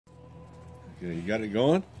Okay, you got it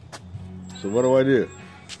going? So what do I do?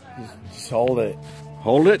 Just hold it.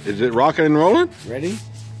 Hold it? Is it rocking and rolling? Ready?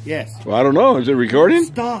 Yes. Well, I don't know. Is it recording?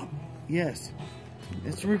 Stop. Yes.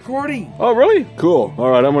 It's recording. Oh, really? Cool.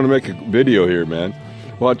 All right, I'm going to make a video here, man.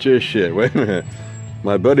 Watch this shit. Wait a minute.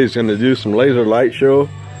 My buddy's going to do some laser light show.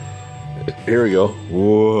 Here we go.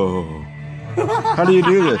 Whoa. How do you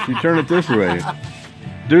do this? You turn it this way.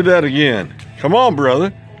 Do that again. Come on,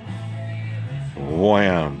 brother.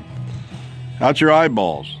 Wham. Out your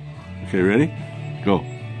eyeballs. Okay, ready? Go.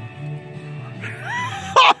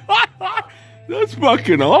 That's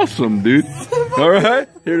fucking awesome, dude. All right,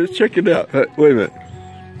 here, let's check it out. Wait a minute.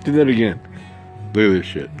 Do that again. Look at this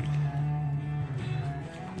shit.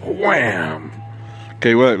 Wham.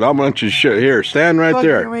 Okay, wait. I want you to show. Here, stand right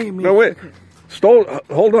there. No, wait.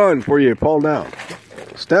 Hold on before you fall down.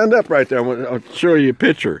 Stand up right there. I'll show you a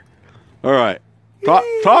picture. All right.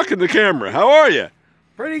 Talk in the camera. How are you?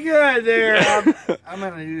 Pretty good there. I'm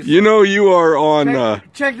gonna do this. You know you are on.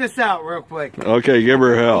 Check this out real quick. Okay, give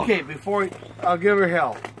her hell. Okay, I'll give her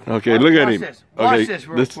hell. Okay, look at him. Watch this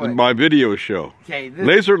real this quick. is my video show. Okay,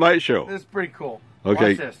 laser light show. This is pretty cool. Okay,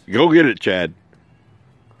 watch this. Go get it, Chad.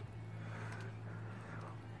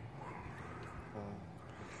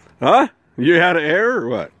 Huh? You had an error or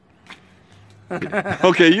what?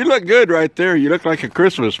 Okay, you look good right there. You look like a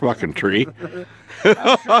Christmas fucking tree.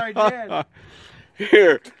 I'm sure I did.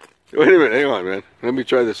 Here, wait a minute. Hang on, man. Let me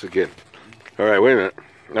try this again. All right, wait a minute.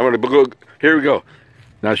 I'm gonna go. Here we go.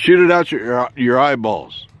 Now shoot it out your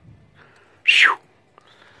eyeballs. Shoo.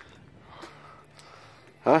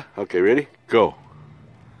 Huh? Okay, ready? Go.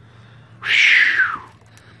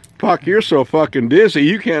 Fuck, you're so fucking dizzy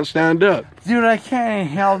you can't stand up. Dude, I can't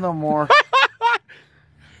inhale no more.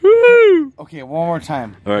 Woo! Okay, one more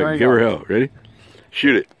time. All right, give her hell. Ready?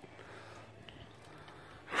 Shoot it.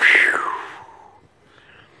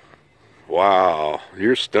 Wow,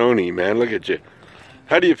 you're stony, man. Look at you.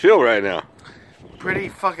 How do you feel right now? Pretty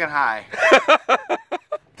fucking high.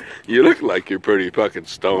 You look like you're pretty fucking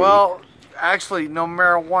stoned. Well, actually, no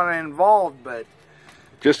marijuana involved, but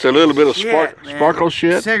just a little bit of shit, sparkle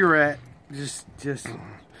shit. Cigarette, just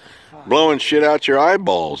blowing shit out your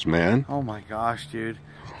eyeballs, man. Oh my gosh, dude,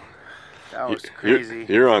 that was crazy.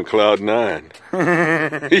 You're on cloud 9.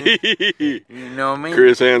 You know me,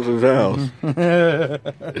 Chris Hansen's house.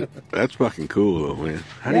 That's fucking cool, though, man.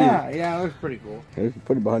 Yeah, that was pretty cool.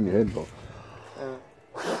 Put it behind your headphone.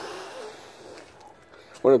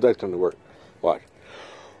 Wonder if that's going to work. Watch.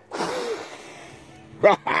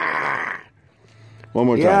 One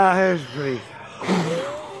more time. Yeah, that's pretty.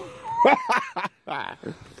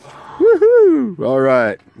 Woohoo! All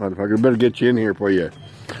right, motherfucker. Better get you in here before you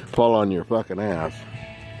fall on your fucking ass.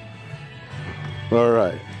 All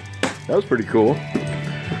right. That was pretty cool.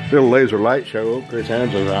 Little laser light show. Chris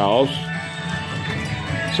Hansen's house.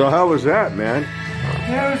 So how was that, man?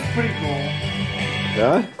 That was pretty cool.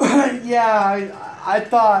 Yeah? Yeah, I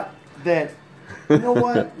thought that, you know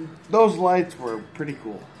what? Those lights were pretty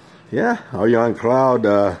cool. Yeah. Are you on cloud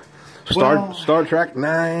Star Trek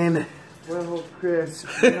 9? Well, Chris,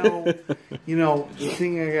 you know, the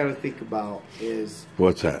thing I gotta think about is...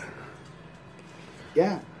 What's that?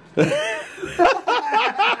 Yeah.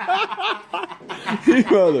 You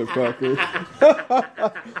motherfucker.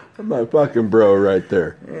 That's my fucking bro right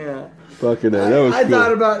there. Yeah. Fucking that was I cool.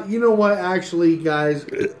 thought about, you know what, actually, guys,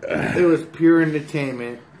 it was pure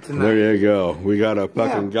entertainment tonight. There you go. We got a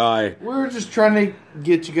fucking guy. We were just trying to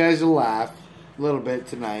get you guys to laugh a little bit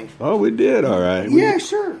tonight. Oh, we did, all right. Yeah,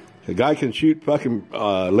 sure. The guy can shoot fucking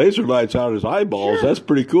laser lights out of his eyeballs. Sure. That's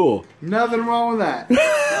pretty cool. Nothing wrong with that.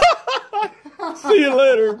 See you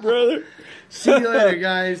later, brother. See you later,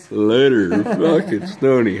 guys. Later. Fucking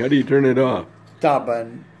stony. How do you turn it off? Top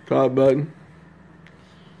button. Top button?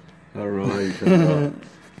 I don't know how you turn it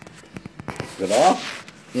off. Is it off?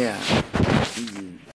 Yeah.